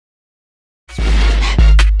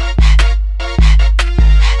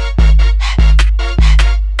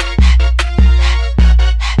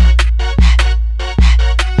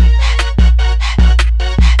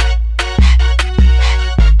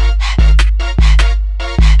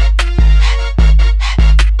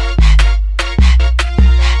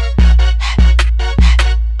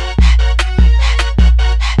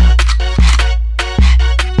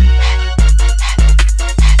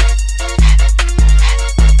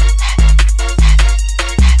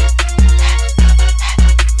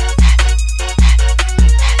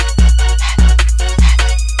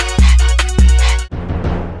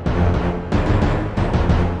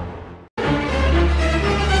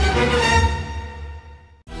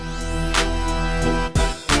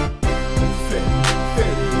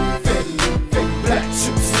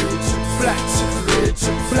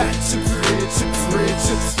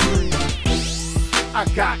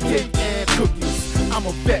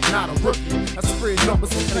vet, not a rookie. I spread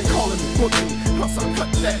numbers and they calling me bookie. Plus I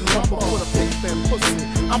cut that lumber for the pink fan pussy.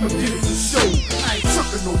 I'ma get it for show. I ain't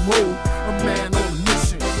tripping no more. A man on a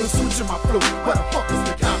mission. I'm switching my flow. What the fuck is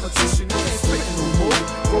the competition? I ain't spitting no more.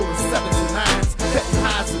 Rolling 7s and 9s, betting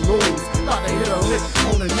highs and lows. Thought they hit a lick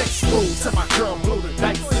on the next road. Tell my girl blow the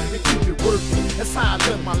dice and keep it working. That's how I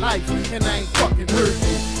live my life, and I ain't fucking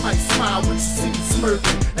hurting. Might smile when you see me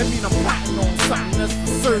smirking. That mean I'm plotting on something that's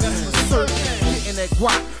for certain. Getting that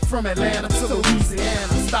guap from Atlanta to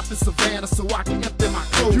Louisiana. Stop in Savannah so I can empty my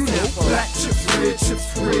clothes. You know, black chips, red chips,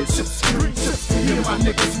 green chips. Me and my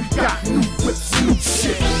niggas, we got new whips, new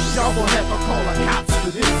shit. Y'all gon' have to call the cops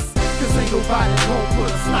for this. Cause ain't nobody gon' put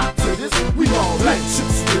a stop to this. We all black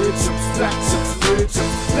chips, red chips, black chips, red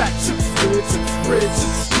chips, black chips, red chips, red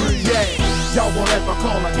chips, green. Yeah, y'all gon' have to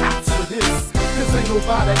call the cops for this. Cause ain't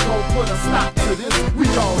nobody gon' put a stop to this. We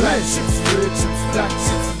all black chips, red chips, black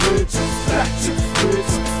chips, red chips, black chips, red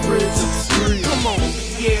chips, red chips, green. Come on,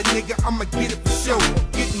 yeah nigga, I'ma get it for sure.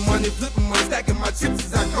 Getting money, flipping money, stacking my chips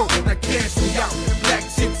as I go. Now cash me out, black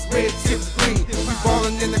chips, red chips, green. We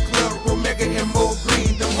ballin' in the club, Romega and Mo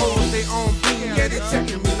Green. Them hoes, they on beam, yeah, they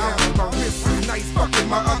checking me out. My wrist is nice, fucking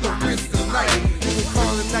my other wrist is light. You can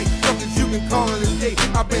call it night, fuck it, you can call it a day.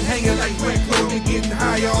 I've been hanging like wet clothes and getting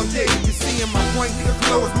high all day. You seeing my point, the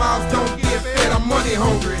closed mouths don't get fed, I'm money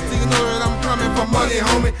hungry. So you know that I'm coming for money,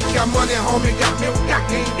 homie. Got money, homie, got milk, got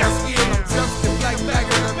game, got skin. I'm just the black bag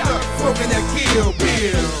of the blood, smoking that Kill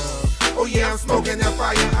Bill. Oh yeah, I'm smoking that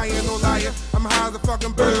fire, I ain't no liar. I'm high as a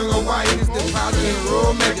fucking bird on a wire. It's Depozit and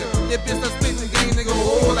Romega. That bitch that's spitting the game, nigga,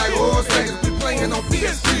 hold like old seconds. We playing on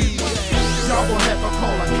PS3. Y'all gon' have to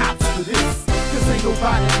call the cops for this. Cause ain't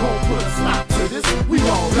nobody gon' put a stop to this. We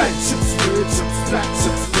all black chips, red chips, black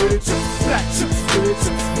chips, red chips, black chips, red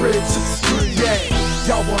chips, red chips, green. Yeah,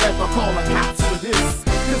 y'all gon' have to call the cops for this.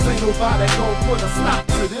 Cause ain't nobody gon' put a stop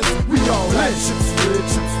to this. We all black chips, red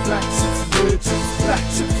chips, black chips, red chips, black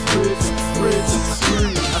chips, red chips, red chips,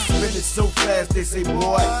 green. I spin it so fast they say,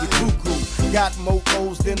 boy, you cuckoo. Got more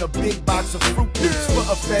O's than a big box of Fruit Loops. For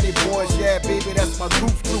a Fedi Boyz, yeah baby, that's my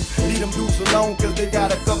goof troop. Leave them dudes alone cause they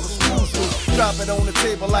got a couple screws loose. Drop it on the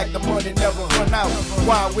table like the money never run out.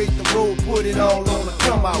 Why wait the road, put it all on the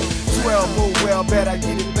come out. 12 more, well, bet I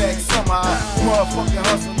get it back somehow. Motherfucking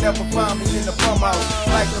hustle never find me in the bum house.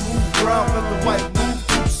 Like to move around, but the white move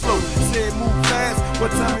too slow. Said move fast,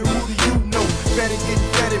 but tell me who do you know? Better get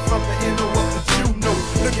Fedi from the inner of the Juno.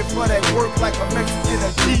 Looking for that work like a Mexican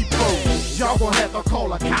at depot. Y'all gon' have to call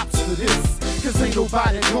the cops for this. Cause ain't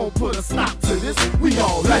nobody gon' put a stop to this. We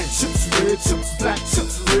all black chips, red chips, black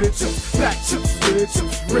chips, red chips, black chips, red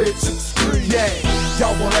chips, red chips, green. Yeah,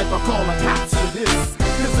 y'all gon' have to call the cops for this.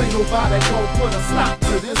 Cause ain't nobody gon' put a stop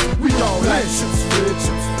to this. We all black chips, red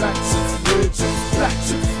chips, black chips, red chips, black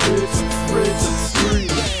chips, red chips, red chips, green.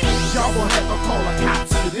 Y'all gon' have to call the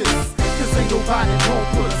cops for this. Cause ain't nobody gon'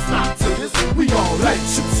 put a stop to this. We all black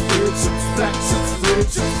chips, red chips, black chips, red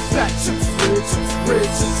chips, black chips, red chips, red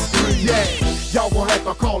chips, green. Yeah, y'all gon' have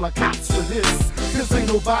to call the cops for this. Cause ain't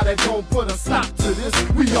nobody gon' put a stop to this.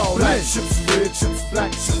 We all black chips, red chips,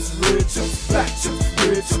 black chips,